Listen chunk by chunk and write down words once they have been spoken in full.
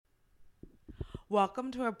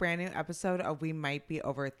Welcome to a brand new episode of We Might Be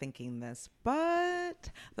Overthinking This,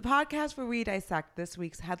 but the podcast where we dissect this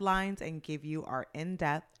week's headlines and give you our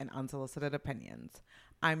in-depth and unsolicited opinions.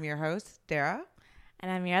 I'm your host, Dara.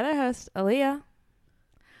 And I'm your other host, Aaliyah.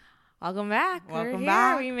 Welcome back. Welcome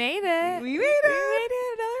back. We made it. We made it. We made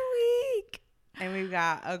it another week. And we've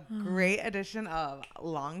got a great edition of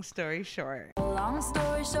Long Story Short. Long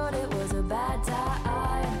story short, it was a bad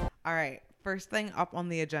time. All right. First thing up on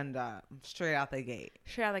the agenda, straight out the gate.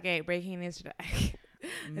 Straight out the gate, breaking news today.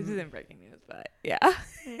 This isn't breaking news, but yeah.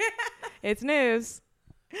 It's news.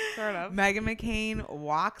 Sort of. Meghan McCain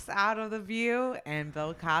walks out of The View and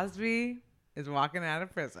Bill Cosby is walking out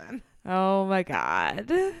of prison. Oh my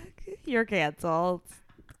God. You're canceled.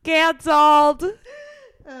 Canceled.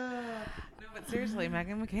 No, but seriously,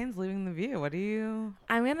 Meghan McCain's leaving The View. What do you...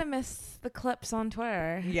 I'm going to miss the clips on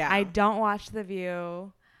Twitter. Yeah. I don't watch The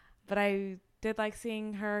View, but I did like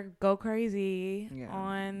seeing her go crazy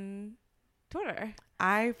on Twitter.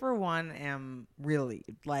 I, for one, am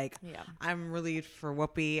relieved. I'm relieved for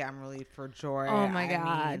Whoopi. I'm relieved for Joy. Oh my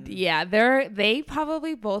God. Yeah, they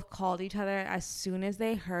probably both called each other as soon as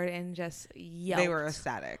they heard and just yelped. They were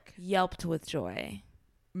ecstatic. Yelped with joy.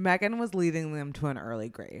 Meghan was leading them to an early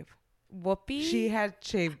grave. Whoopi? She had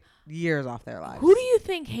shaved years off their lives. Who do you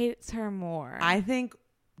think hates her more? I think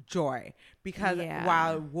Joy. Because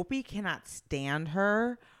while Whoopi cannot stand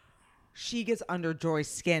her, she gets under Joy's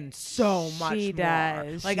skin so much she more.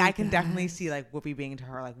 Does. Like, I can definitely see, like, Whoopi being to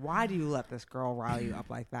her, like, why do you let this girl rile you up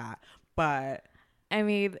like that? But... I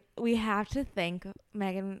mean, we have to thank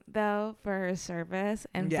Meghan, though, for her service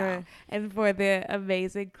and for the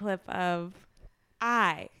amazing clip of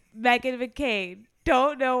Meghan McCain,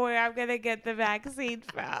 don't know where I'm going to get the vaccine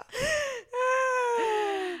from.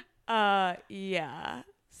 Yeah.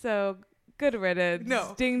 So, good riddance.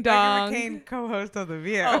 No. Ding dong. Meghan McCain, co-host of The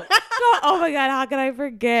View. Oh my God, how could I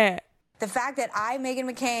forget? The fact that I, Meghan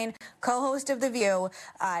McCain, co-host of The View,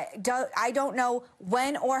 I don't know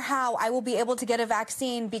when or how I will be able to get a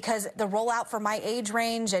vaccine because the rollout for my age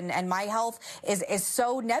range and my health is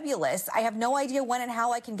so nebulous. I have no idea when and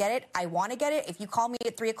how I can get it. I want to get it. If you call me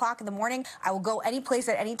at 3 o'clock in the morning, I will go any place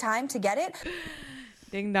at any time to get it.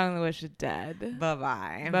 Ding dong, the wish is dead.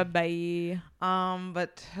 Bye-bye. Bye-bye.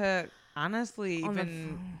 But to honestly,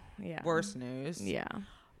 even worse news. Yeah.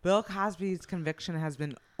 Bill Cosby's conviction has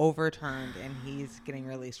been overturned and he's getting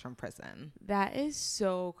released from prison. That is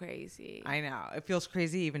so crazy. I know. It feels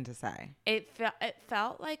crazy even to say. It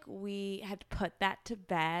felt like we had put that to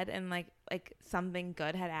bed and like something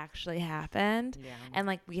good had actually happened. Yeah. And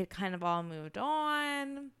like we had kind of all moved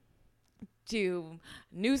on to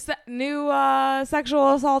new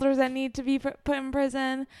sexual assaulters that need to be put in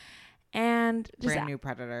prison. And just brand new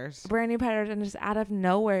predators, and just out of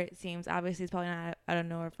nowhere, it seems. Obviously, it's probably not out of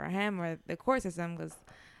nowhere for him or the court system because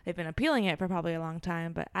they've been appealing it for probably a long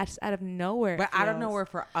time. But just out of nowhere, but out of nowhere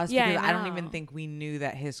for us, because I don't even think we knew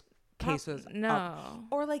that his case was up.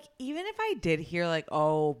 Or like even if I did hear like,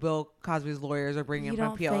 oh, Bill Cosby's lawyers are bringing up an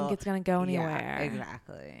appeal, you don't think it's gonna go anywhere? Yeah,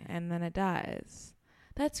 exactly. And then it does.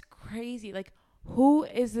 That's crazy. Like, who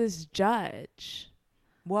is this judge?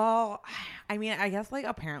 Well, I mean, I guess like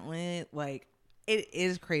apparently like it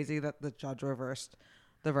is crazy that the judge reversed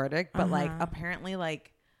the verdict, but like apparently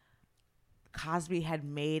like Cosby had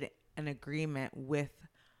made an agreement with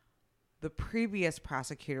the previous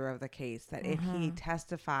prosecutor of the case that if he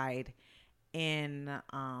testified in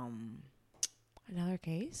another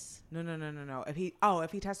case? No.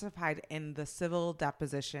 If he testified in the civil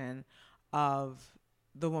deposition of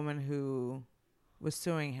the woman who was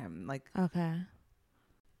suing him, like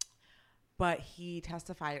but he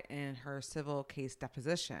testified in her civil case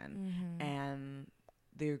deposition, and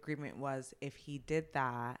the agreement was if he did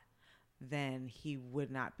that, then he would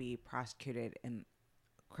not be prosecuted in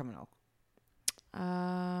criminal.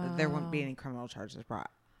 There wouldn't be any criminal charges brought.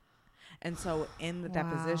 And so in the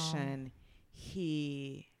deposition,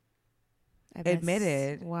 he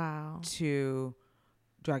admitted to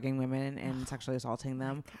drugging women and sexually assaulting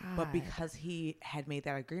them. But because he had made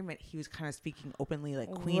that agreement, he was kind of speaking openly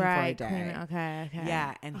like queen for a day. Queen. Okay.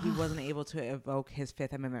 Yeah, and he wasn't able to evoke his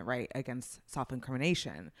Fifth Amendment right against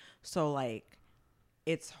self-incrimination. So like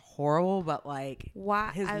it's horrible, but like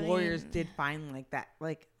his lawyers did find like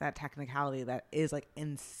that technicality that is like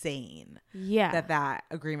insane. Yeah. That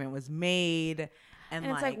agreement was made. And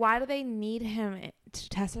it's like why do they need him to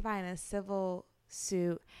testify in a civil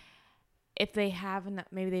suit? If they have enough,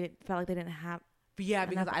 maybe they felt like they didn't have. Yeah,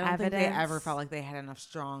 because I don't think they ever felt like they had enough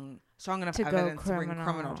strong enough evidence to bring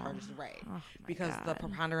criminal charges. Right. Oh, because the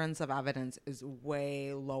preponderance of evidence is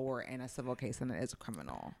way lower in a civil case than it is a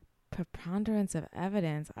criminal. Preponderance of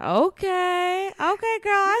evidence. Okay, girl,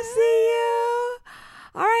 I see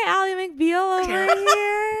you. All right, Ally McBeal over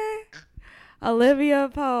here. Olivia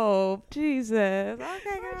Pope. Jesus.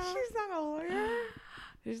 Okay, girl. She's not a lawyer.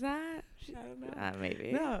 She's not. I don't know.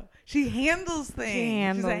 Maybe. No, she handles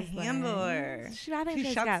things. She's a things. handler. I think She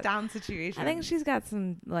she's shuts got, down situations. I think she's got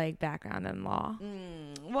some like background in law.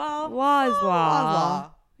 Well, Law is law.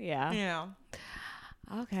 law. Yeah. Yeah.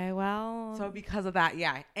 Okay. Well. So because of that,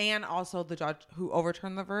 yeah, and also the judge who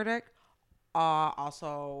overturned the verdict,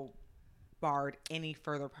 also barred any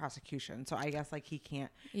further prosecution. So I guess like he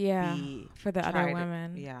can't. Be for the other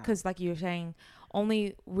women. Yeah. Because like you were saying,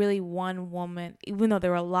 only really one woman, even though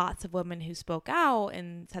there were lots of women who spoke out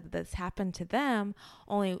and said that this happened to them,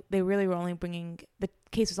 they really were only bringing, the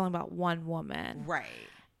case was only about one woman. Right.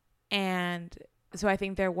 And so I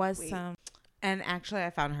think there was some. And actually I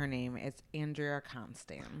found her name. It's Andrea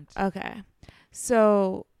Constant. Okay.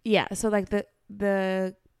 So yeah. So like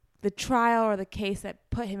the trial or the case that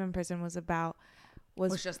put him in prison was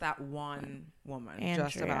just that one woman. Andrea.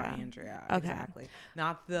 Just about Andrea. Okay. Exactly.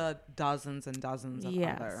 Not the dozens and dozens of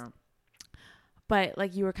other. But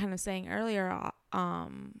like you were kind of saying earlier,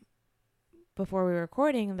 before we were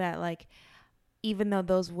recording, that like even though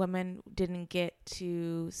those women didn't get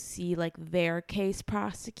to see like their case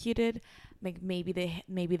prosecuted, like maybe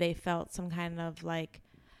they felt some kind of like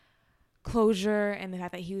closure and the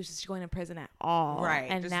fact that he was just going to prison at all. Right.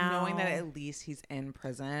 And just now, knowing that at least he's in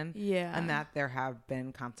prison. Yeah. And that there have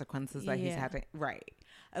been consequences that he's had to. Right.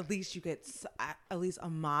 At least you get at least a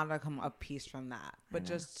modicum of peace from that. But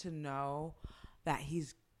just to know that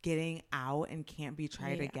he's getting out and can't be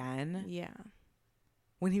tried again. Yeah.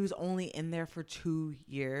 When he was only in there for 2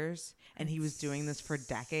 years and he was doing this for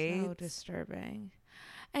decades. So disturbing.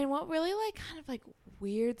 And what really like kind of like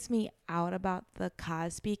weirds me out about the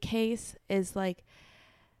Cosby case is like,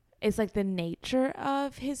 it's like the nature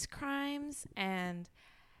of his crimes. And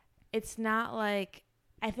it's not like,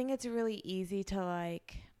 I think it's really easy to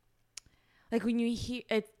like when you hear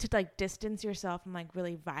it, to like distance yourself from like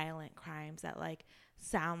really violent crimes that like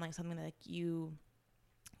sound like something that like you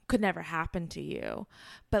could never happen to you.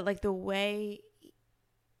 But like the way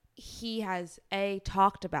he has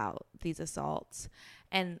talked about these assaults,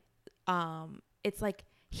 and it's like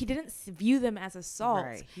he didn't view them as assaults.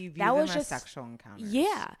 Right. He viewed that them was as just sexual encounters.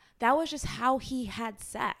 Yeah. That was just how he had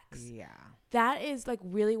sex. Yeah. That is like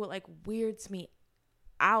really what like weirds me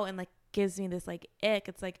out and like gives me this like ick.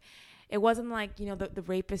 It's like, it wasn't like, you know, the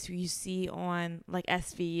rapists who you see on like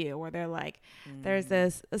SVU where they're like, there's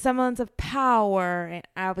this semblance of power, and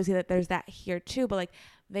obviously that there's that here too, but like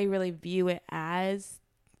they really view it as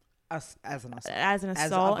an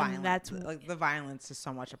assault, and that's like the violence is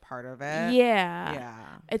so much a part of it. Yeah.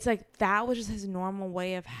 It's like that was just his normal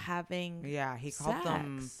way of having. Yeah, he called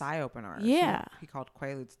them thigh openers. Yeah, he called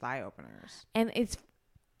Quaaludes thigh openers. And it's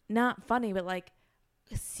not funny, but like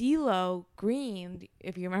CeeLo Green,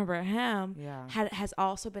 if you remember him, has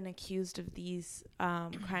also been accused of these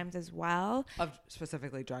crimes as well. Of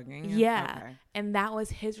specifically drugging? Yeah. Okay. And that was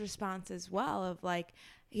his response as well of like,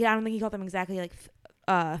 I don't think he called them exactly like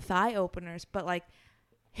thigh openers, but like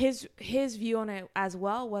his view on it as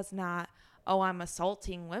well was not, oh, I'm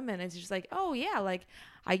assaulting women. It's just like, oh yeah, like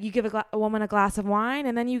you give a woman a glass of wine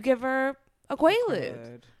and then you give her a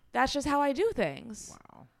Quaalude. That's just how I do things.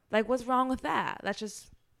 Wow. Like, what's wrong with that? That's just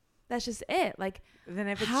it. Like, then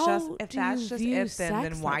if that's just it,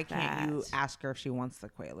 then why like can't you ask her if she wants the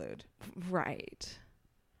Quaalude? Right.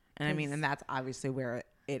 And I mean, and that's obviously where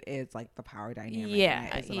it is like the power dynamic.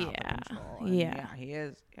 Yeah. It is about the control. Yeah, he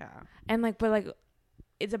is. Yeah. And like, but like,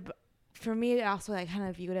 for me, it also I kind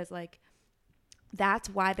of view it as like, that's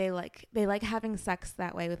why they like having sex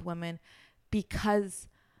that way with women, because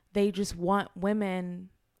they just want women.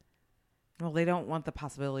 Well, they don't want the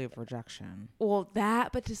possibility of rejection. Well,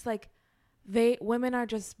 but just like women are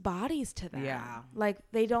just bodies to them. Yeah. Like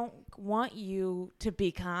they don't want you to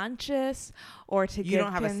be conscious or to you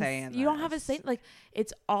don't have a say in you don't have a say. Like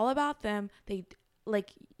it's all about them. They like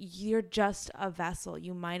you're just a vessel.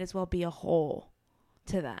 You might as well be a whole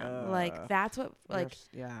to them. Like that's what like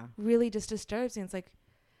really just disturbs me. It's like,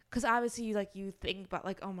 because obviously you think about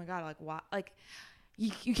like, oh my God, like why, like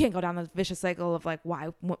you can't go down the vicious cycle of like why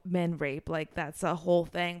men rape, like that's a whole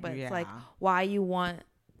thing, but it's like why you want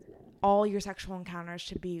all your sexual encounters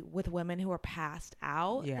to be with women who are passed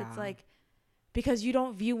out. It's like, because you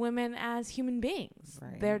don't view women as human beings.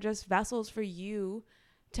 Right. They're just vessels for you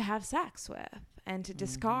to have sex with and to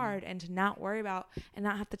discard and to not worry about and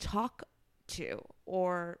not have to talk to,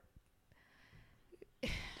 or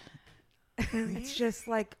it's just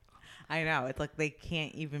like, I know. It's like they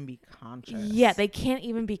can't even be conscious. Yeah, they can't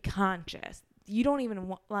even be conscious. You don't even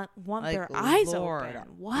want like, their eyes Lord. open.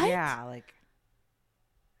 What? Yeah, like,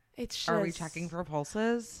 it's just, are we checking for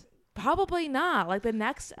pulses? Probably not. Like, the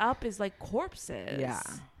next up is like corpses. Yeah.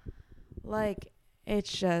 Like,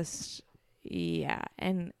 it's just, yeah.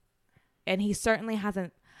 And he certainly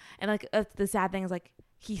hasn't. And like, the sad thing is like,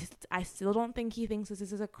 I still don't think he thinks this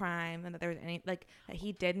is a crime and that there's any, like, that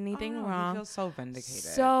he did anything wrong. He feels so vindicated.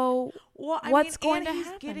 So what's going to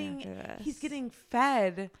happen after this? He's getting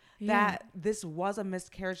fed that this was a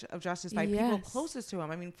miscarriage of justice by people closest to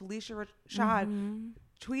him. I mean, Felicia Rashad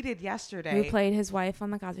tweeted yesterday. We played his wife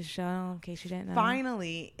on the Cosby Show, in case you didn't know.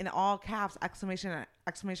 Finally, in all caps, exclamation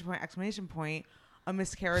point, a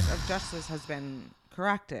miscarriage of justice has been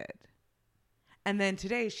corrected. And then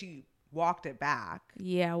today she walked it back.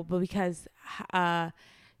 Yeah, but because the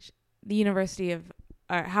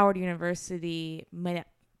Howard University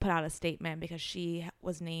put out a statement because she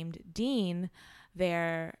was named dean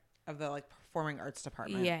there of the like performing arts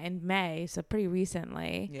department. Yeah, in May, so pretty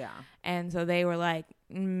recently. Yeah. And so they were like,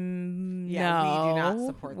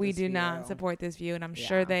 no, we do not support this view. And I'm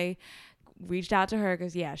sure they reached out to her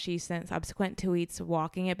because she sent subsequent tweets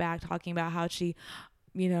walking it back, talking about how she,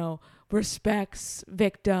 respects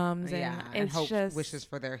victims and hopes, wishes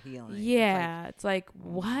for their healing. Yeah, it's like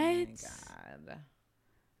what? Oh my God.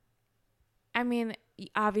 I mean,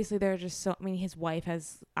 obviously there are just so. I mean, his wife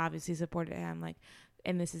has obviously supported him, like,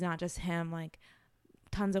 and this is not just him. Like,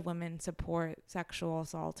 tons of women support sexual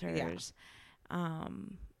assaulters,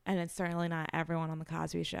 and it's certainly not everyone on the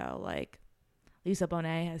Cosby Show. Like, Lisa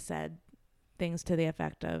Bonet has said things to the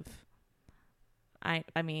effect of, I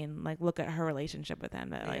mean, like, look at her relationship with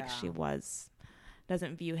him, that like she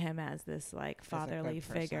doesn't view him as this like fatherly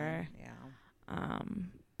figure.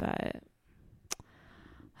 But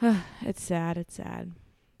it's sad.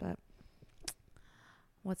 But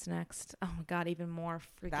what's next? Oh my God, even more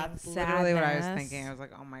freaking That's sadness. literally what I was thinking. I was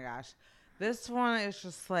like, oh my gosh, this one is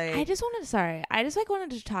just like. I just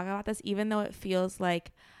wanted to talk about this, even though it feels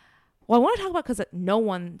like. Well, I want to talk about because no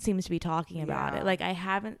one seems to be talking about it. Like,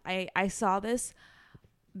 I saw this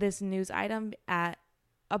news item at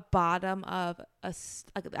a bottom of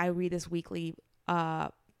I read this weekly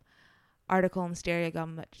article in Stereo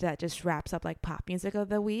Gum that just wraps up like pop music of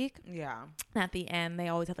the week. Yeah. And at the end, they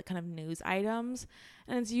always have like kind of news items,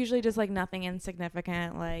 and it's usually just like nothing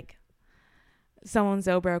insignificant, like someone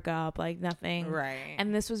so broke up, like nothing. Right.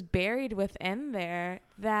 And this was buried within there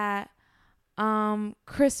that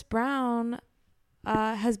Chris Brown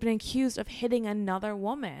has been accused of hitting another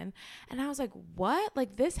woman. And I was like, what?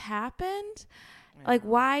 Like, this happened? Yeah. Like,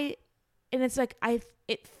 why? And it's like,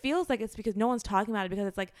 it feels like it's because no one's talking about it, because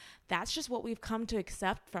it's like, that's just what we've come to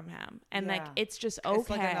accept from him. And like, it's just okay. It's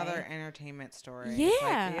like another entertainment story.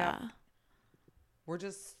 Yeah. Like, we're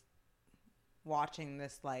just watching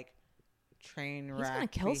this like train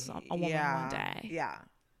wreck. He's going to kill a woman one day. Yeah.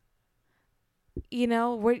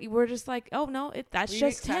 We're just like, oh no, that's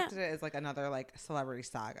just him. We accepted it as like another like celebrity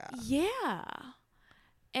saga. Yeah.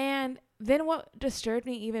 And then what disturbed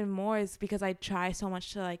me even more is because I try so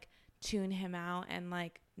much to like tune him out and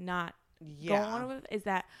like not go on with it, is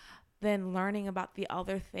that then learning about the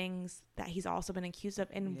other things that he's also been accused of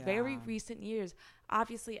in very recent years.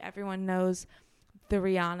 Obviously everyone knows the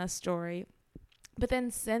Rihanna story, but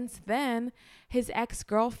then since then his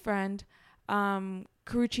ex-girlfriend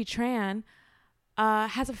Karrueche Tran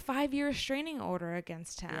has a 5-year restraining order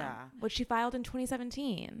against him, which she filed in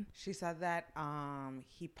 2017. She said that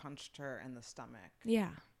he punched her in the stomach. Yeah.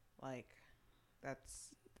 Like, that's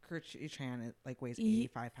Karrueche Tran, like, weighs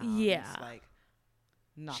 85 pounds. Yeah. Like,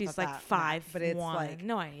 not she's that like 5'1". But it's like,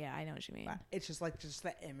 no, I know what you mean. It's just like, just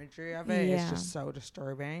the imagery of it is just so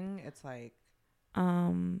disturbing. It's like,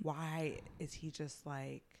 why is he just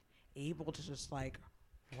like able to just like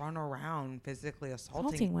run around physically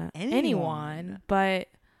assaulting anyone? But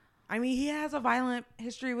I mean, he has a violent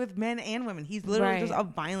history with men and women. He's literally just a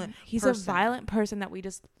violent person. A violent person that we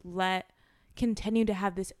just let continue to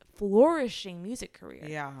have this flourishing music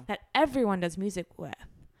career that everyone does music with.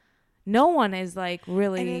 No one is like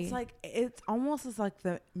really, and it's like, it's almost as like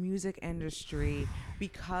the music industry,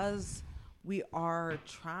 because we are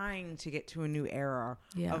trying to get to a new era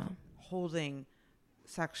of holding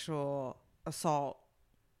sexual assaulters,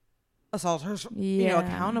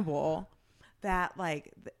 accountable, that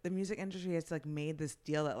like the music industry has like made this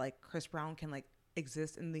deal that like Chris Brown can like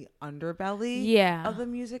exist in the underbelly of the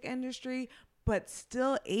music industry, but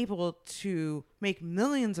still able to make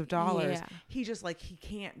millions of dollars. Yeah. He just like, he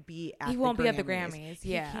can't be at He the won't Grammys. be at the Grammys.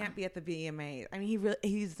 Yeah. He can't be at the VMAs. I mean,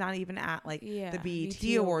 he's not even at like Yeah, the BET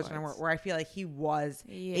BET Awards Awards. where I feel like he was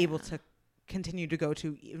able to continue to go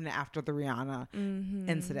to even after the Rihanna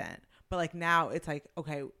incident. But like now it's like,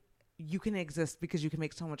 okay, you can exist because you can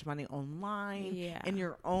make so much money online in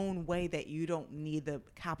your own way that you don't need the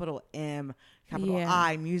capital M, capital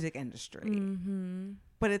I music industry.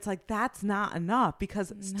 But it's like, that's not enough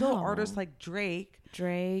because still artists like Drake,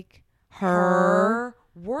 her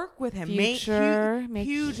work with him. Future,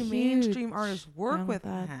 huge mainstream artists work with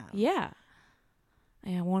him. Yeah.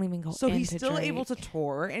 I won't even go. So into he's still Drake. able to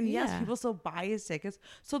tour, and yes, people still buy his tickets.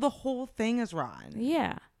 So the whole thing is rotten.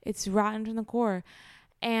 Yeah, it's rotten from the core.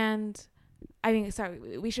 And I mean,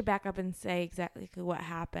 sorry, we should back up and say exactly what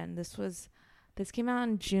happened. This came out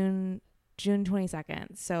on June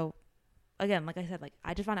 22nd. So again, like I said, like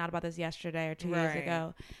I just found out about this yesterday or 2 years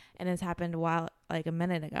ago, and this happened a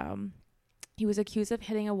minute ago. He was accused of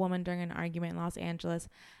hitting a woman during an argument in Los Angeles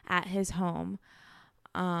at his home.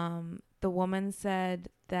 The woman said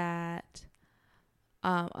that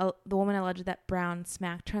the woman alleged that Brown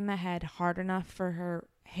smacked her in the head hard enough for her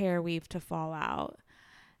hair weave to fall out,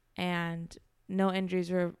 and no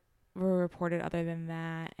injuries were reported other than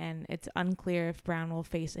that. And it's unclear if Brown will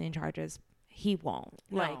face any charges. He won't.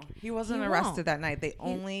 No, he wasn't arrested that night. They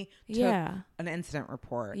only took an incident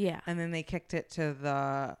report. Yeah. And then they kicked it to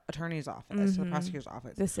the attorney's office, to the prosecutor's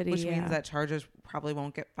office. The city, which means that charges probably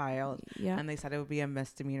won't get filed. Yeah. And they said it would be a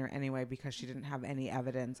misdemeanor anyway because she didn't have any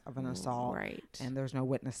evidence of an assault. Right. And there's no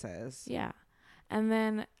witnesses. Yeah. And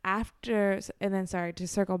then sorry, to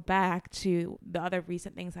circle back to the other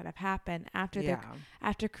recent things that have happened after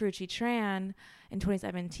Karrueche Tran in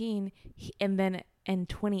 2017, and then in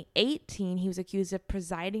 2018, he was accused of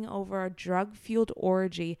presiding over a drug-fueled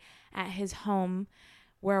orgy at his home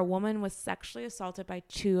where a woman was sexually assaulted by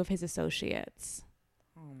 2 of his associates.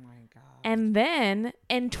 Oh my God. And then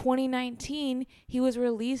in 2019, he was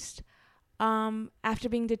released after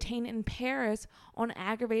being detained in Paris on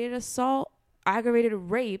aggravated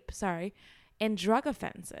rape, and drug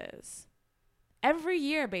offenses. Every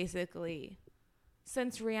year, basically,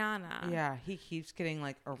 since Rihanna. Yeah, he keeps getting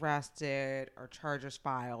like arrested or charges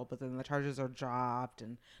filed, but then the charges are dropped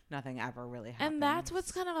and nothing ever really happens. And that's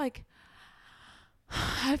what's kind of like,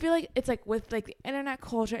 I feel like it's like with like the internet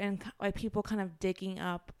culture and like people kind of digging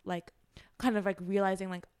up like kind of like realizing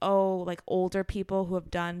like, oh, like older people who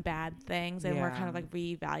have done bad things, and we're kind of like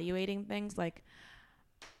reevaluating things. Like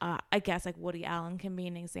I guess like Woody Allen can be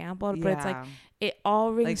an example, but it's like it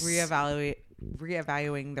all rings like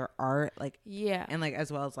reevaluating their art, like and like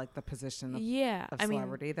as well as like the position of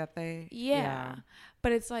celebrity that they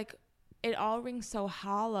but it's like it all rings so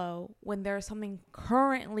hollow when there's something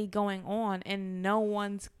currently going on and no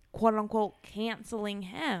one's quote unquote canceling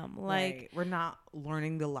him. Like we're not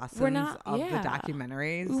learning the lessons of the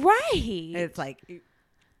documentaries, right? It's like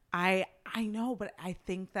I know, but I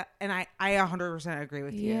think that, and I 100% agree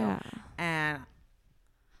with you, and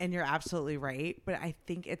you're absolutely right, but I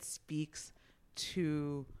think it speaks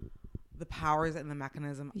to the powers and the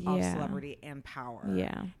mechanism of celebrity and power.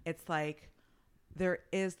 Yeah, it's like there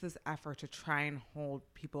is this effort to try and hold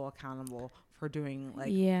people accountable for doing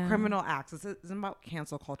like criminal acts. This isn't about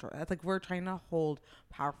cancel culture. It's like we're trying to hold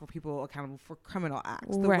powerful people accountable for criminal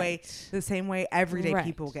acts. The same way everyday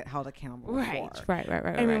people get held accountable for. Right.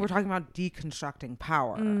 I mean, we're talking about deconstructing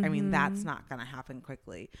power. I mean, that's not going to happen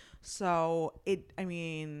quickly. So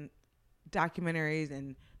documentaries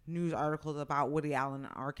and news articles about Woody Allen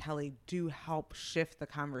and R. Kelly do help shift the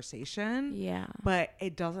conversation. Yeah. But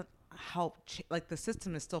it doesn't help like the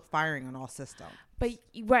system is still firing on all systems, but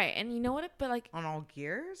and you know what, but like on all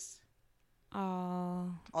gears,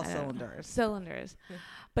 all cylinders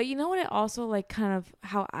but you know what, it also like kind of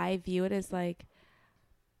how I view it is like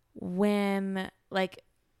when like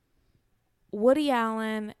Woody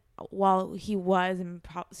Allen, while he was and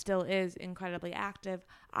still is incredibly active,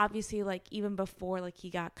 obviously like even before like he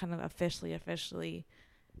got kind of officially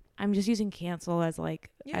I'm just using cancel as like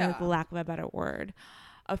for lack of a better word,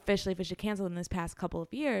 officially canceled in this past couple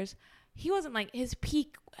of years, he wasn't like his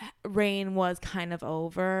peak reign was kind of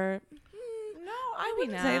over. No, I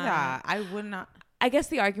wouldn't say that. I would not. I guess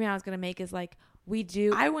the argument I was going to make is like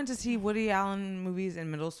I went to see Woody Allen movies in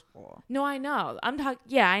middle school. No, I know.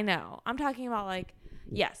 I know. I'm talking about like,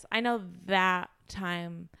 yes, I know that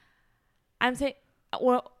time. I'm saying,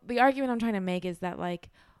 well, the argument I'm trying to make is that like,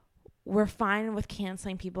 we're fine with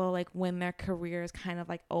canceling people like when their career is kind of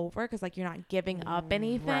like over, because like you're not giving up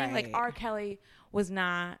anything. Like R. Kelly was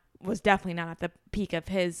definitely not at the peak of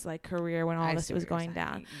his like career when all this was going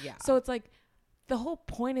down. Yeah. So it's like the whole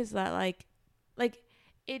point is that like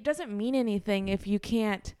it doesn't mean anything if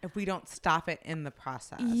we don't stop it in the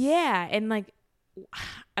process. Yeah. And like,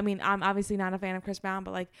 I mean, I'm obviously not a fan of Chris Brown,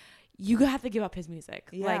 but like you have to give up his music.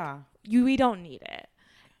 Yeah. Like we don't need it.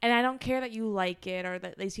 And I don't care that you like it or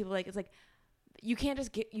that these people like, it's like, you can't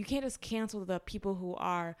just cancel the people who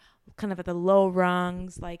are kind of at the low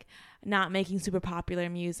rungs, like not making super popular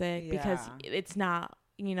music because it's not,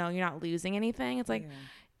 you're not losing anything. It's like,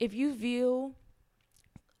 if you view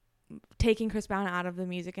taking Chris Brown out of the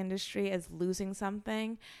music industry as losing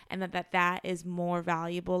something, and that is more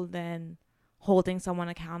valuable than holding someone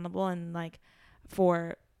accountable and like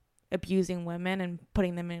for abusing women and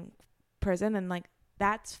putting them in prison, and like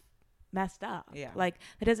that's messed up. Yeah. Like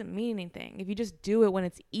it doesn't mean anything. If you just do it when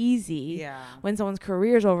it's easy, when someone's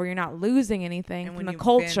career's over, you're not losing anything and from the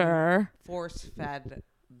culture. Force fed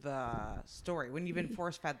the story, when you've been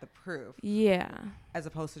force fed the proof, as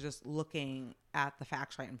opposed to just looking at the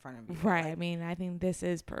facts right in front of you, right? Like, I mean, I think this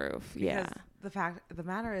is proof. Because the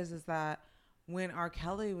matter is that when R.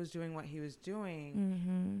 Kelly was doing what he was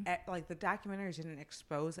doing, like the documentaries didn't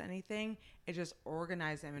expose anything, it just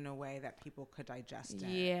organized them in a way that people could digest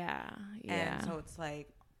it. And so it's like,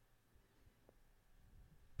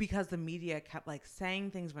 because the media kept like saying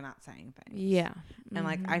things but not saying things. And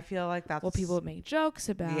like I feel like that's, well, people would make jokes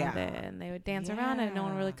about it and they would dance around it and no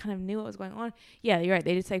one really kind of knew what was going on. You're right.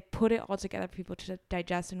 They just like put it all together for people to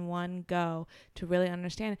digest in one go to really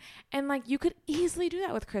understand it. And like you could easily do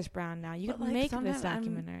that with Chris Brown now. You could like, make this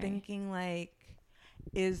documentary. I'm thinking like,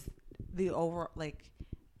 is the over like,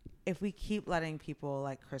 if we keep letting people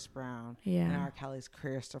like Chris Brown and R. Kelly's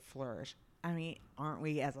careers to flourish, I mean, aren't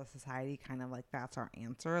we as a society kind of like that's our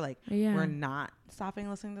answer? Like we're not stopping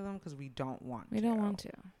listening to them because we don't want to. We don't want to.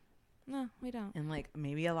 No, we don't. And like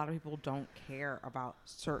maybe a lot of people don't care about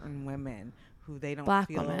certain women who they don't Black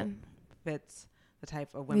feel women fits the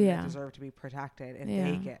type of women that deserve to be protected if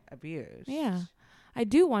they get abused. I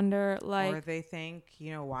do wonder, like, or they think,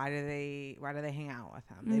 why do they hang out with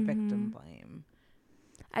him? They victim blame.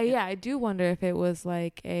 I do wonder if it was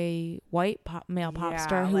like a white male pop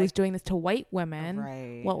star who was doing this to white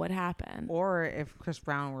women, what would happen? Or if Chris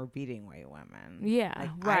Brown were beating white women.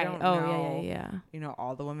 I don't know,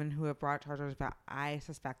 all the women who have brought charges, but I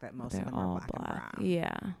suspect that most of them are black and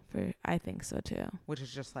brown. I think so too. Which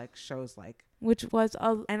is just like shows like, which was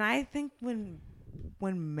and I think when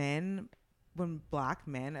black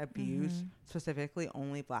men abuse specifically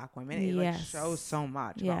only black women, it like shows so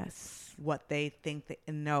much about what they think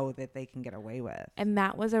and know that they can get away with. And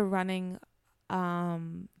that was a running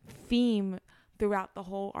theme throughout the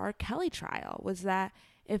whole R. Kelly trial, was that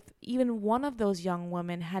if even one of those young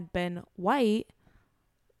women had been white,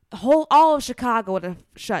 all of Chicago would have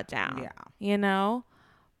shut down.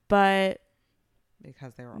 But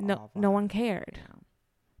because they were all black. No one cared.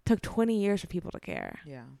 Took 20 years for people to care.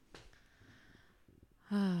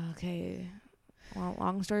 Okay. Well,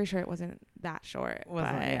 long story short, it wasn't that short.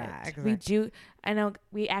 Exactly. I know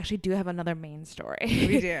we actually do have another main story.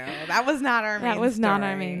 We do. That was not our main story. That was not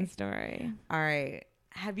our main story. All right.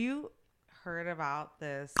 Have you heard about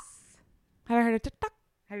this? Have I heard of TikTok?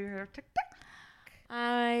 Have you heard of TikTok?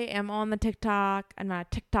 I am on the TikTok. I'm not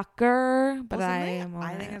a TikToker, but I am on it.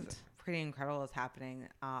 I think it's pretty incredible what's happening.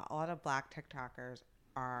 A lot of black TikTokers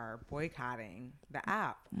are boycotting the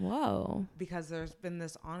app. Whoa. Because there's been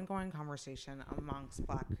this ongoing conversation amongst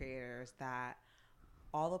black creators that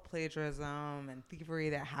all the plagiarism and thievery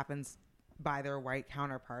that happens by their white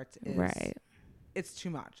counterparts is it's too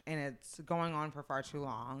much and it's going on for far too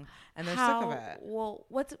long and they're sick of it. Well,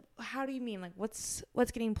 how do you mean? Like what's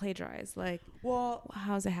getting plagiarized? Like, well,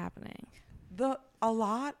 how's it happening? A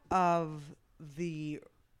lot of the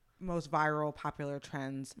most viral popular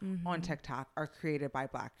trends on TikTok are created by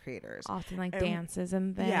black creators. Often like dances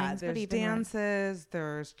and things. Yeah, there's dances,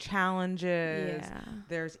 there's challenges,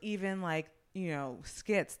 there's even like,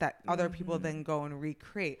 skits that other people then go and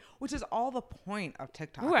recreate, which is all the point of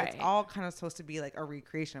TikTok. It's all kind of supposed to be like a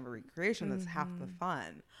recreation of a recreation. That's half the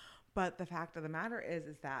fun. But the fact of the matter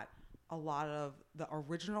is that a lot of the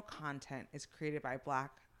original content is created by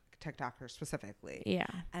black TikTokers specifically.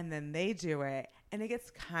 And then they do it and it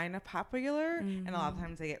gets kind of popular and a lot of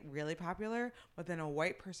times they get really popular, but then a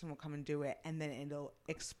white person will come and do it and then it'll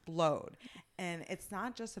explode. And it's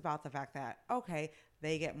not just about the fact that, okay,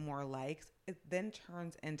 they get more likes. It then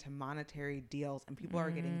turns into monetary deals and people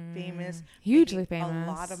are getting famous, hugely famous,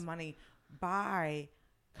 a lot of money by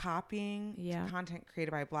copying content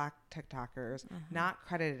created by black TikTokers, not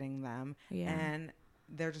crediting them, and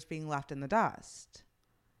they're just being left in the dust.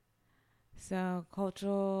 So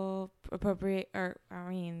cultural it's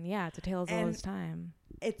a tale as old as time.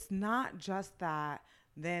 it's not just that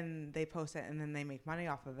then they post it and then they make money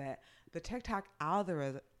off of it. The TikTok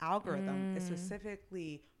algorithm is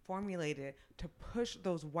specifically formulated to push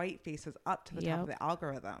those white faces up to the top of the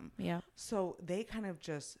algorithm. Yeah. So they kind of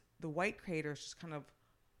just, the white creators just kind of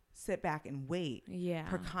sit back and wait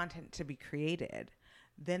for content to be created.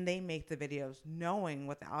 Then they make the videos knowing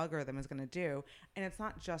what the algorithm is going to do. And it's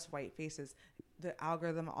not just white faces. The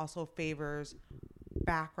algorithm also favors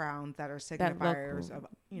backgrounds that are signifiers of,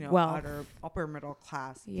 you know, upper middle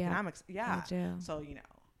class economics. Yeah. So, you know,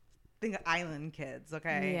 think of island kids,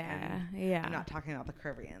 okay? Yeah. I'm not talking about the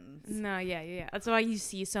Caribbeans. No, yeah. That's why you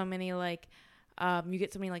see so many, like, you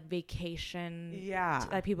get so many, like, vacation. Yeah.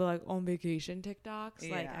 Like, people, like, on vacation TikToks.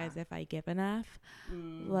 Like, as if I give enough.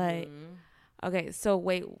 Like, okay, so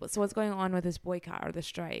wait. So what's going on with this boycott or the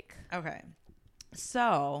strike? Okay.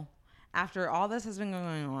 So after all this has been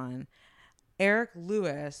going on, Eric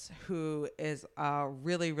Lewis, who is a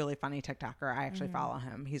really, really funny TikToker, I actually follow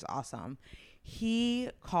him. He's awesome.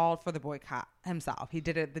 He called for the boycott himself. He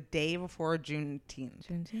did it the day before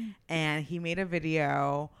Juneteenth. And he made a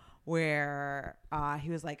video where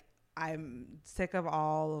he was like, I'm sick of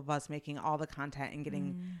all of us making all the content and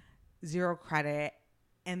getting zero credit.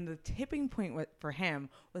 And the tipping point for him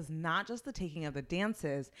was not just the taking of the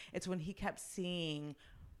dances. It's when he kept seeing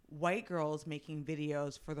white girls making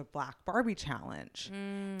videos for the Black Barbie challenge.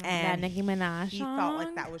 And that Nicki Minaj he felt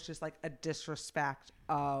like that was just like a disrespect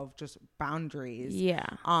of just boundaries. Yeah.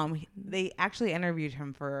 They actually interviewed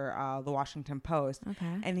him for the Washington Post.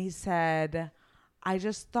 Okay. And he said, I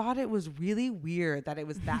just thought it was really weird that it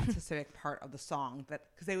was that specific part of the song, that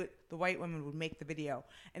because the white women would make the video,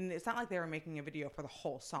 and it's not like they were making a video for the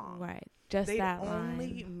whole song. Right. Just they that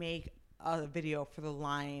only line. make a video for the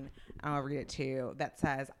line, I'll read it to you, that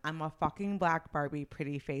says, I'm a fucking black Barbie,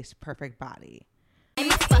 pretty face, perfect body.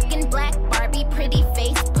 I'm a fucking black Barbie, pretty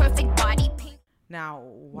face, perfect body. Pink. Now,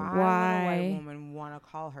 why would a white woman want to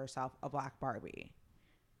call herself a black Barbie?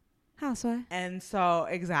 How so? And so,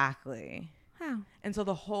 exactly. How? And so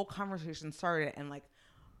the whole conversation started, and like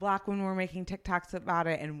black women were making TikToks about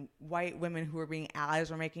it, and white women who were being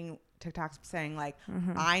allies were making TikToks saying like,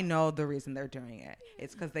 I know the reason they're doing it.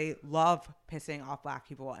 It's because they love pissing off black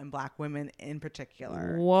people and black women in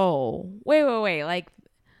particular. Whoa. Wait. Like,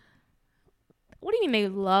 what do you mean they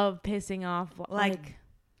love pissing off? Like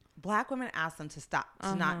black women asked them to stop,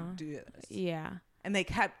 to not do this. Yeah. And they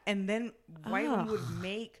kept, and then white women would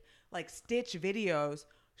make like stitch videos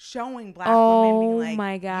showing black women being like,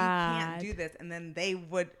 my God, you can't do this. And then they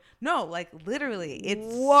would, no, like literally,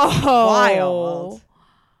 it's Whoa. wild.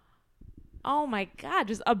 Oh my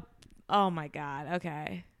God. Oh my God.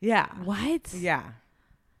 Okay. Yeah. What? Yeah.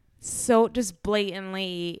 So just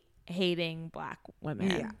blatantly hating black women.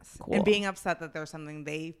 Yes. Cool. And being upset that there's something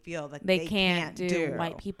they feel that they can't do.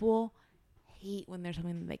 White people people hate when there's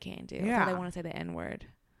something that they can't do. Yeah. So they want to say the N-word.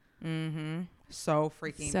 So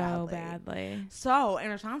freaking badly. So in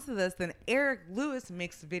response to this, then Eric Lewis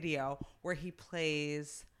makes a video where he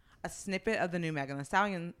plays a snippet of the new Megan Thee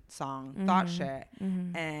Stallion song, Thought Shit,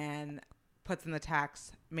 and puts in the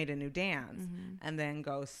text, made a new dance, and then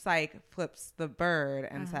goes psych, flips the bird,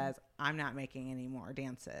 and says, I'm not making any more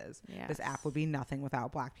dances. Yes. This app would be nothing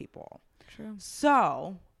without black people. True.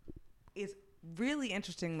 So it's really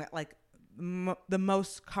interesting that like the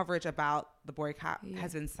most coverage about the boycott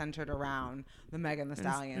has been centered around the Megan Thee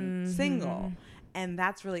Stallion single. And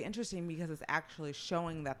that's really interesting because it's actually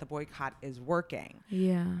showing that the boycott is working.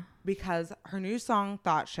 Yeah. Because her new song,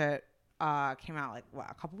 Thought Shit, came out like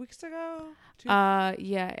a couple weeks ago? It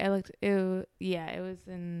was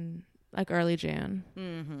in like early June.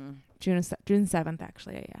 June 7th,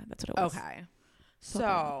 actually. Yeah, that's what it was. Okay.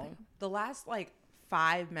 So the last like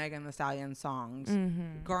 5 Megan Thee Stallion songs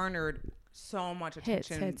garnered so much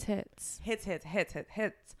attention. Hits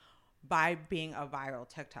by being a viral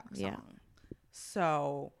TikTok song. Yeah.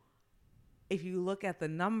 So if you look at the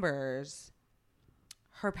numbers,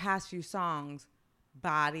 her past few songs,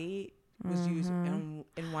 Body was used in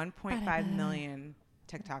 1.5 million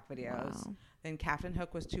TikTok videos. Wow. Then Captain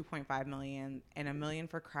Hook was 2.5 million, and 1 million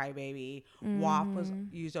for Crybaby. WAP was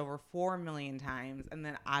used over 4 million times, and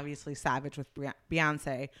then obviously Savage with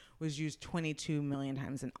Beyonce was used 22 million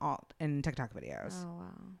times in TikTok videos. Oh wow.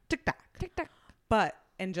 TikTok. But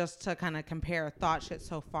and just to kind of compare, Thought Shit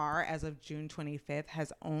so far as of June 25th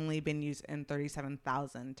has only been used in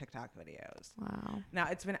 37,000 TikTok videos. Wow. Now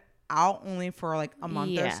it's been out only for like a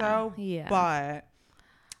month or so. Yeah. But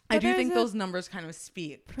I do think those numbers kind of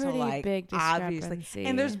speak to like big obviously,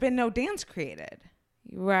 and there's been no dance created.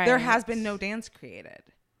 Right. There has been no dance created,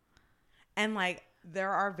 and like there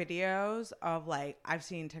are videos of like, I've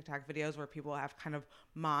seen TikTok videos where people have kind of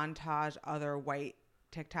montage other white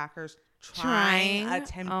TikTokers attempting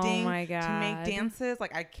to make dances.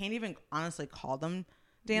 Like, I can't even honestly call them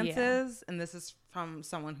dances. And this is from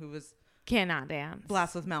someone who was cannot dance,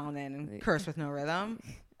 blessed with melanin and cursed with no rhythm.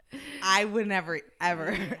 I would never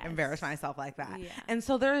ever embarrass myself like that. Yeah. And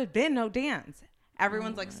so there has been no dance.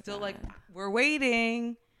 Everyone's like still like, we're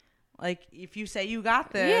waiting. Like, if you say you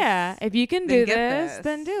got this, if you can do this,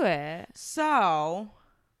 then do it. So,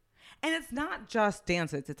 and it's not just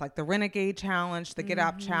dances. It's like the Renegade Challenge, the Get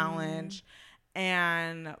Up Challenge,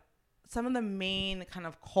 and some of the main kind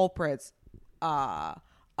of culprits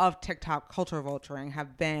of TikTok culture vulturing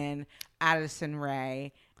have been Addison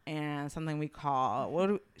Rae and something we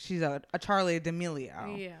call she's a Charli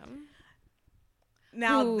D'Amelio. Yeah.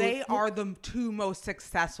 Now they are the two most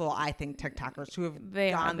successful, I think, TikTokers who have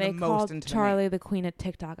gone the most into Charli the queen of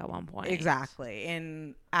TikTok at one point. Exactly.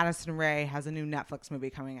 And Addison Rae has a new Netflix movie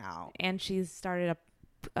coming out, and she's started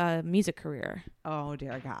a music career. Oh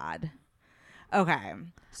dear God. Okay.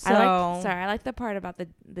 So I like the part about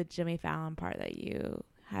the Jimmy Fallon part that you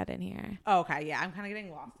had in here. Okay, yeah, I'm kind of getting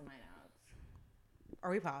lost in my notes. Are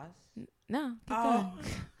we paused? No.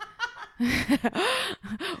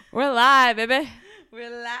 We're live, baby.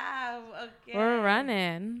 We're live. Okay. We're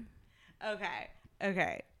running.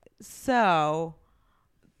 Okay. So,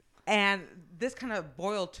 and this kind of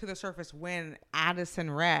boiled to the surface when Addison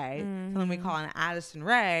Rae, something we call an Addison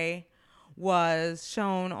Rae, was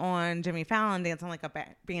shown on Jimmy Fallon dancing like a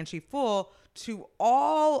Banshee Fool to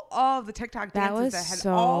all of the TikTok dances that had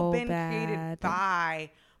all been created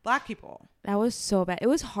by Black people. That was so bad. It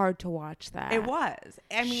was hard to watch that. It was.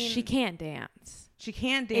 I mean, she can't dance.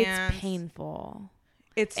 It's painful.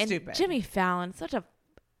 It's stupid. Jimmy Fallon, such a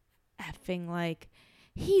effing, like,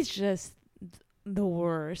 he's just the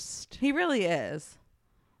worst. He really is.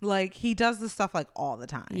 Like, he does this stuff like all the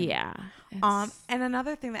time. Yeah. And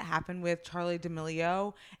another thing that happened with Charli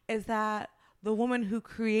D'Amelio is that the woman who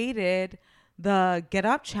created the Get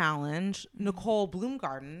Up Challenge, Nicole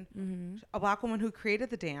Bloomgarden, a Black woman who created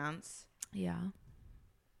the dance. Yeah.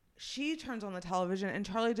 She turns on the television and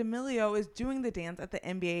Charli D'Amelio is doing the dance at the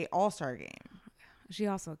NBA All-Star game. She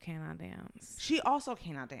also cannot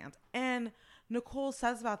dance. And Nicole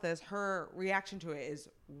says about this, her reaction to it is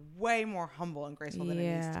way more humble and graceful than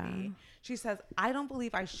it needs to be. She says, I don't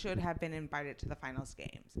believe I should have been invited to the finals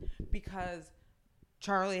games because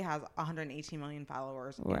Charli has 118 million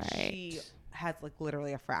followers. Right. And she has like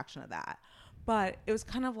literally a fraction of that. But it was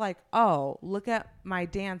kind of like, oh, look at my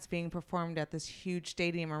dance being performed at this huge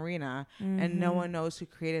stadium arena and no one knows who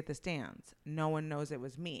created this dance. No one knows it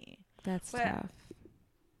was me. That's tough.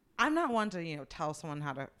 I'm not one to, tell someone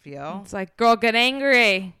how to feel. It's like, girl, get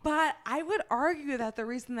angry. But I would argue that the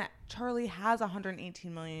reason that Charli has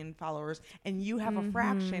 118 million followers and you have a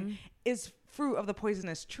fraction is fruit of the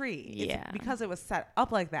poisonous tree. It's because it was set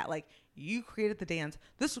up like that. Like, you created the dance.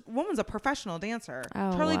 This woman's a professional dancer.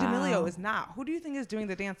 Charli D'Amelio is not. Who do you think is doing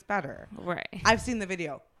the dance better? Right. I've seen the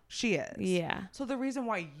video. She is. Yeah. So the reason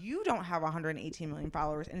why you don't have 118 million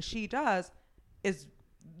followers and she does is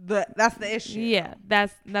that's the issue. Yeah,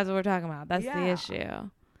 that's what we're talking about. That's the issue.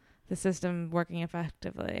 The system working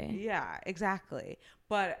effectively. Yeah, exactly.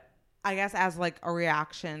 But I guess as like a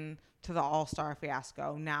reaction to the All-Star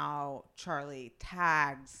fiasco, now Charli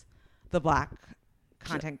tags the Black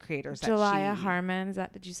content creators. Julia Harmon.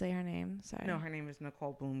 Did you say her name? Sorry. No, her name is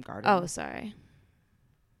Nicole Bloomgarden. Oh, sorry.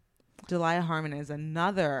 Julia Harmon is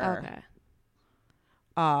another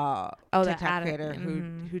TikTok creator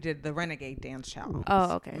who did the Renegade Dance Challenge.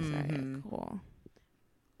 Oh, okay. Sorry. Cool.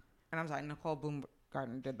 And I'm sorry, Nicole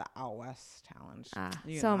Bloomgarden did the Out West Challenge.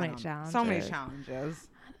 So many challenges. So many challenges.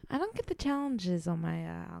 I don't get the challenges on my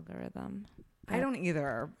algorithm. I don't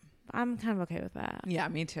either. I'm kind of okay with that. Yeah,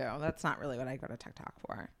 me too. That's not really what I go to TikTok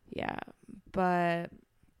for. Yeah. But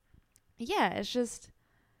yeah, it's just.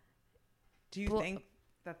 Do you think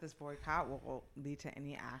that this boycott will lead to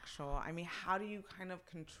any actual, how do you kind of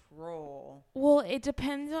control? Well, it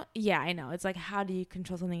depends on, I know. It's like, how do you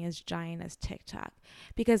control something as giant as TikTok?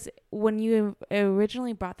 Because when you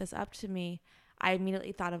originally brought this up to me, I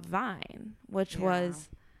immediately thought of Vine, which was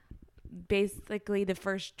basically the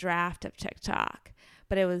first draft of TikTok.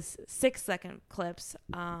 But it was 6-second clips.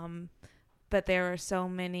 But there were so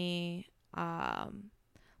many,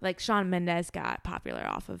 like Shawn Mendes got popular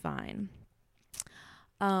off of Vine.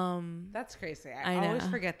 That's crazy. I always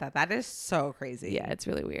forget that. That is so crazy. Yeah, it's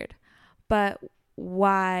really weird. But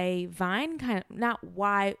why Vine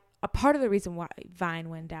a part of the reason why Vine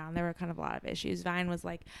went down, there were kind of a lot of issues. Vine was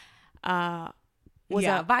like,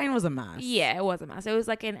 Vine was a mess. Yeah, it was a mess. It was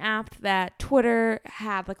like an app that Twitter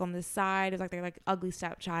had like on the side. It was like they're like ugly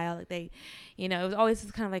stepchild. Like they, you know, it was always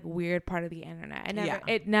this kind of like weird part of the internet.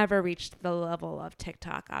 It never reached the level of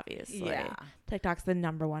TikTok, obviously. Yeah. TikTok's the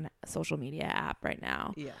 #1 social media app right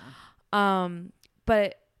now. Yeah.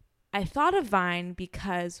 But I thought of Vine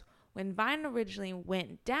because when Vine originally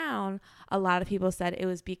went down, a lot of people said it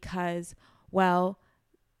was because, well,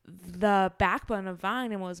 the backbone of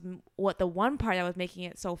Vine and was what the one part that was making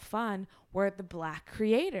it so fun were the Black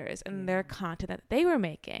creators and their content that they were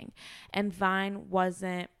making, and Vine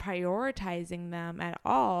wasn't prioritizing them at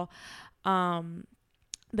all.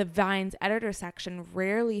 The Vine's editor section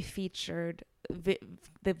rarely featured the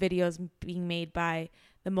videos being made by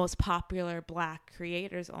the most popular Black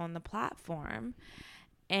creators on the platform,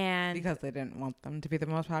 and because they didn't want them to be the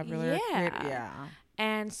most popular. Yeah.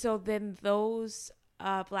 And so then those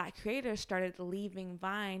Black creators started leaving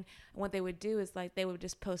Vine, and what they would do is like they would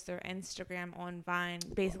just post their Instagram on Vine,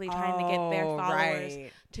 basically trying to get their followers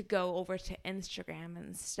to go over to Instagram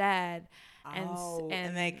instead.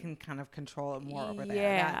 And they can kind of control it more over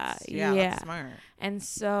there. Yeah, that's smart. And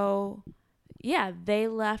so, they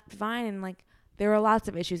left Vine, and like there were lots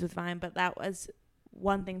of issues with Vine, but that was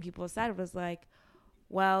one thing people said was like,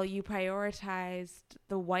 well, you prioritized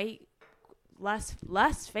the white,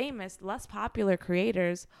 less famous, less popular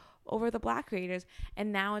creators over the Black creators,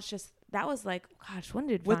 and now it's just that was like, gosh, when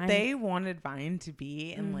did what they wanted Vine to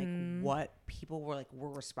be and like what people were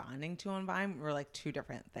responding to on Vine were like two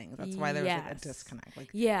different things. That's why there was like a disconnect.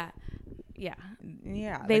 Like they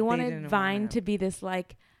wanted Vine to be this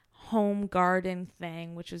like home garden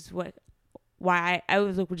thing, which is why I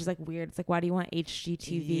was like, which is like weird. It's like, why do you want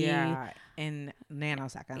HGTV in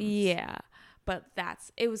nanoseconds? Yeah, but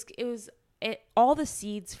all the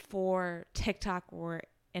seeds for TikTok were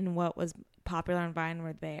in what was popular on Vine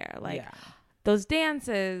were there. Like those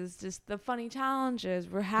dances, just the funny challenges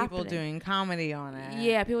were happening. People doing comedy on it.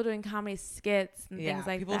 Yeah, people doing comedy skits and things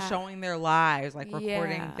like people that. People showing their lives, like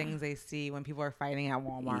recording things they see when people are fighting at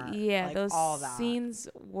Walmart. Yeah, like, those all that. seeds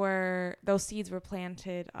were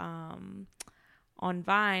planted on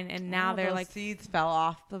Vine, and now they're like seeds fell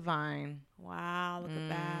off the vine. Wow, look at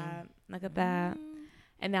that. Look at that.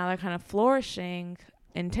 And now they're kind of flourishing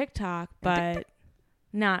in TikTok, but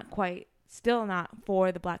still not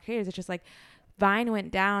for the Black creators. It's just like Vine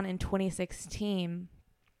went down in 2016,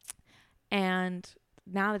 and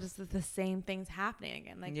now there's just the same things happening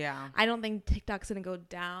again. Like, I don't think TikTok's gonna go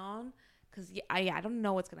down because I don't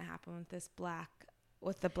know what's gonna happen with the Black.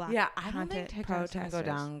 I don't think TikTok's gonna go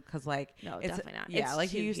down because no, it's definitely not. Yeah, it's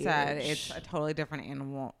like you said, it's a totally different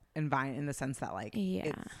animal in Vine in the sense that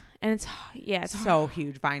it's so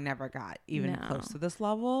huge. Vine never got even close to this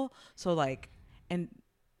level. So and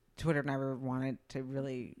Twitter never wanted to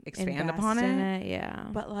really expand upon it. Yeah.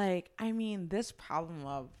 But this problem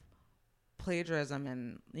of plagiarism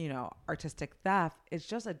and, artistic theft is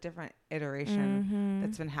just a different iteration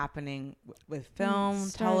that's been happening with film,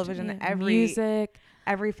 television, music,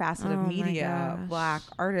 every facet of media. Black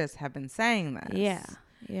artists have been saying this. Yeah.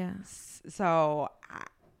 Yeah. So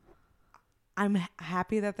I'm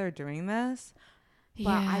happy that they're doing this,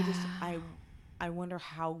 but I wonder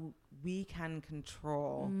how we can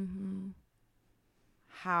control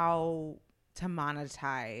how to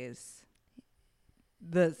monetize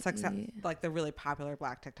the success, like the really popular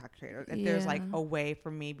Black TikTok creators. If there's a way for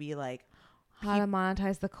maybe how to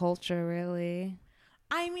monetize the culture, really.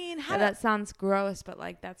 I mean, that sounds gross, but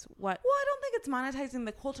that's what. Well, I don't think it's monetizing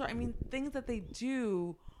the culture. I mean, things that they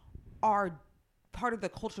do are part of the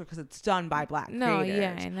culture because it's done by Black creators. No,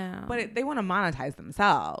 yeah, I know. But they want to monetize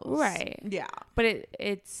themselves, right? Yeah, but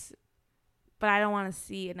but I don't want to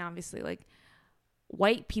see, and obviously,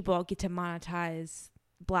 white people get to monetize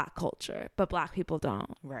Black culture, but Black people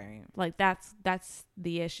don't. Right. That's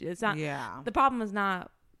the issue. It's not. Yeah. The problem is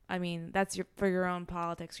not. I mean, that's for your own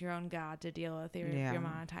politics, your own God to deal with if you're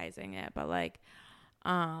monetizing it. But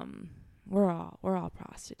we're all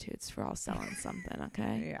prostitutes. We're all selling something,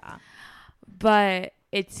 okay? Yeah. But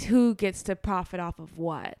it's who gets to profit off of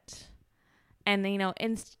what, and not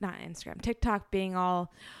Instagram, TikTok being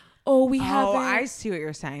all, I see what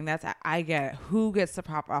you're saying. I get it. Who gets to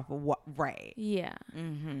profit off of what, right? Yeah.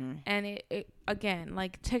 Mm-hmm. And it again,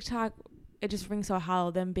 TikTok, it just rings so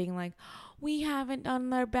hollow. Them being like, we haven't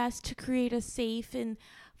done their best to create a safe and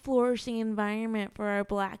flourishing environment for our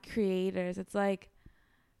Black creators. It's like,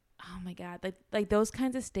 oh my God, like those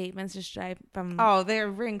kinds of statements just drive from. Oh, they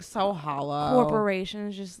ring so hollow.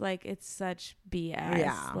 Corporations, just it's such BS.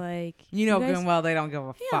 Yeah. Good well, they don't give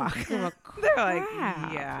a fuck. Give a They're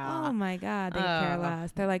crap. Oh my God, they care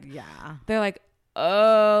less. They're like, yeah. They're like,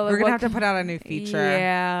 oh, like, we're gonna have to put out a new feature.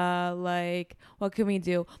 Yeah, like what can we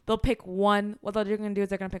do? They'll pick one. What they're gonna do is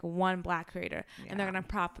they're gonna pick one Black creator and they're gonna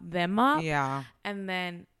prop them up. Yeah, and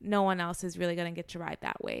then no one else is really gonna get to ride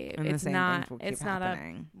that wave. And it's not. It's not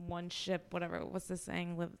happening. a one ship. Whatever. What's the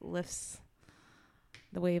saying? Lifts.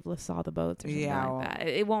 The wave lifts all the boats or something like that.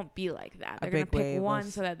 It won't be like that. They're going to pick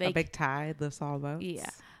one so that they... A big tide lifts all boats? Yeah.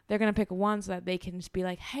 They're going to pick one so that they can just be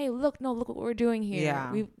like, hey, look what we're doing here.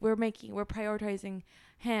 Yeah. We're prioritizing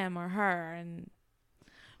him or her.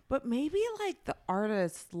 But maybe like the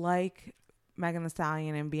artists like Megan Thee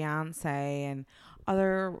Stallion and Beyonce and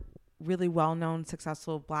other really well-known,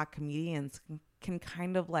 successful Black comedians can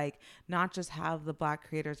kind of like not just have the Black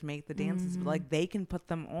creators make the dances, but like they can put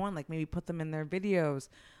them on, like maybe put them in their videos,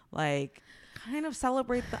 like kind of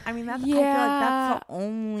celebrate the. I mean, that's I feel like that's the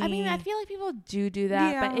only. I mean, I feel like people do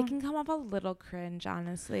that, but it can come off a little cringe,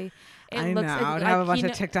 honestly. I looks know. I would have a bunch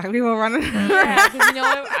of TikTok people running. Yeah, because you know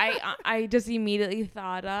what I just immediately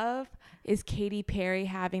thought of is Katy Perry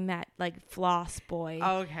having that like floss boy.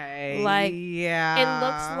 Okay. Like, yeah. It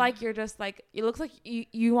looks like you're just like, it looks like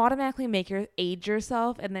you automatically age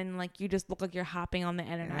yourself and then like you just look like you're hopping on the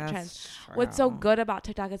internet trends. What's so good about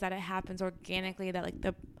TikTok is that it happens organically, that like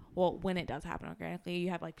when it does happen organically,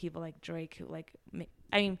 you have like people like Drake who like,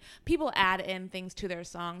 people add in things to their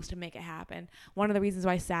songs to make it happen. One of the reasons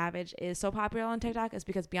why Savage is so popular on TikTok is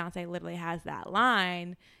because Beyonce literally has that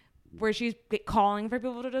line where she's calling for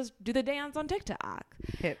people to just do the dance on TikTok.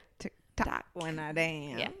 Hip TikTok when I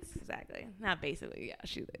dance. Yes, exactly. Not basically, yeah,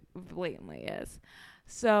 she blatantly is.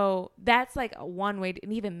 So that's like one way,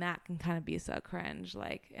 and even that can kind of be so cringe.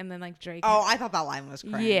 Like, and then like Drake. Oh, I thought that line was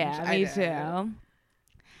cringe. Yeah, me too.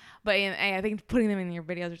 But I think putting them in your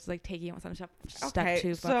videos is just like taking some stuff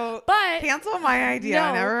too far. So but cancel my idea.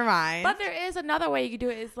 No, never mind. But there is another way you could do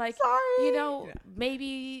it. Is like, sorry,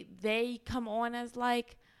 maybe they come on as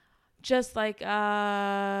like, just like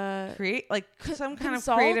create like some kind of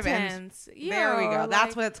creative there we go.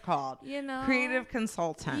 That's what it's called. Creative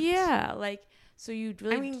consultant. Yeah, like so you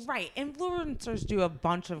really. I mean, right? Influencers do a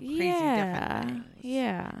bunch of crazy different things.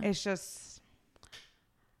 Yeah, it's just.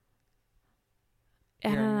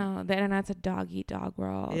 I don't know. The internet's a dog eat dog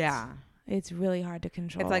world. Yeah. It's really hard to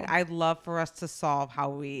control. It's like, I'd love for us to solve how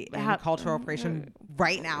we end cultural appropriation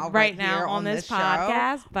right now on this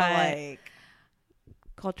podcast, but like.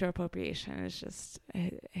 Cultural appropriation is just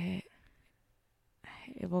it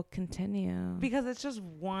will continue because it's just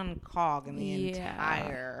one cog in the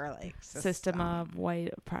entire like system of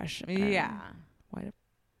white oppression. White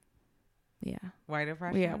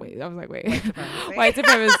oppression. Yeah, wait. I was like, wait. White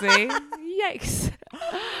supremacy. Yikes.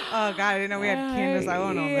 Oh God, I didn't know we had Candace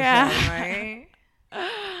Owen on the show, right?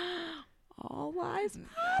 All lies. No,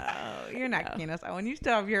 you're not Candace Owen. You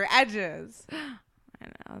still have your edges. I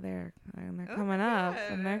know they're coming up,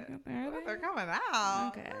 and they're coming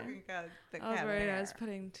out. Okay. I was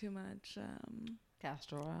putting too much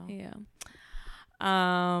castor oil. Yeah.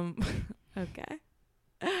 Okay.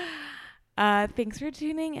 Thanks for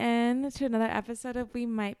tuning in to another episode of We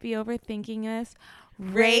Might Be Overthinking This.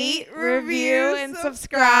 Rate, review, and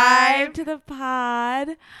subscribe to the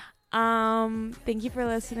pod. Thank you for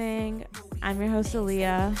listening. I'm your host,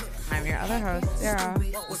 Aaliyah. I'm your other host, Sarah.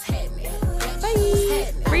 Bye.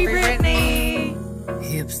 Free Britney.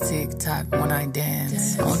 Hips tick tock when I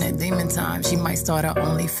dance. On that demon time, she might start her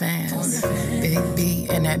OnlyFans. Big B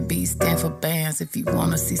and that B stand for bands. If you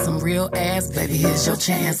wanna see some real ass, baby, here's your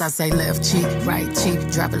chance. I say left cheek, right cheek,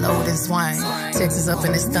 drop it low and swing. Texas up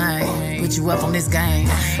in this thing, put you up on this game.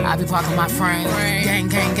 I be parking my frame, gang,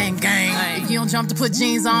 gang, gang, gang. If you don't jump to put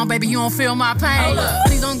jeans on, baby, you don't feel my pain.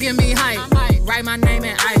 Please don't give me hype. Write my name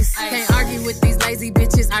in ice. Can't argue with these lazy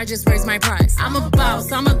bitches, I just raise my price. I'm a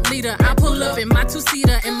boss, I'm a leader. I pull up in my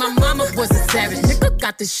two-seater and my mama was a savage. Nigga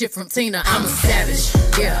got this shit from Tina, I'm a savage.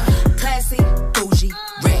 Yeah. Classy, bougie,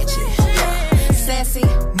 ratchet. Yeah. Sassy,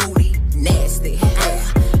 moody, nasty.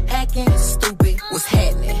 Yeah. Hacking, stupid, what's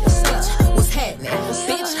happening? Bitch, what's happening?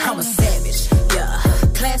 Bitch, I'm a savage. Yeah.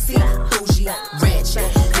 Classy, bougie,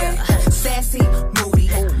 ratchet. Yeah. Sassy, moody,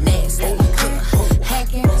 nasty. Yeah.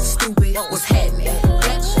 Hacking, stupid, what's happening?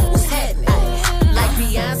 Bitch, what's happening? Like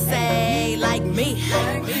Beyonce, like me.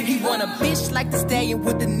 He want a bitch like the stallion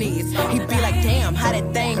with the knees. He be like, damn, how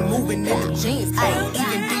that thing moving in the jeans. Ay,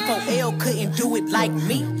 even D4L couldn't do it like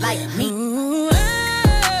me, like me.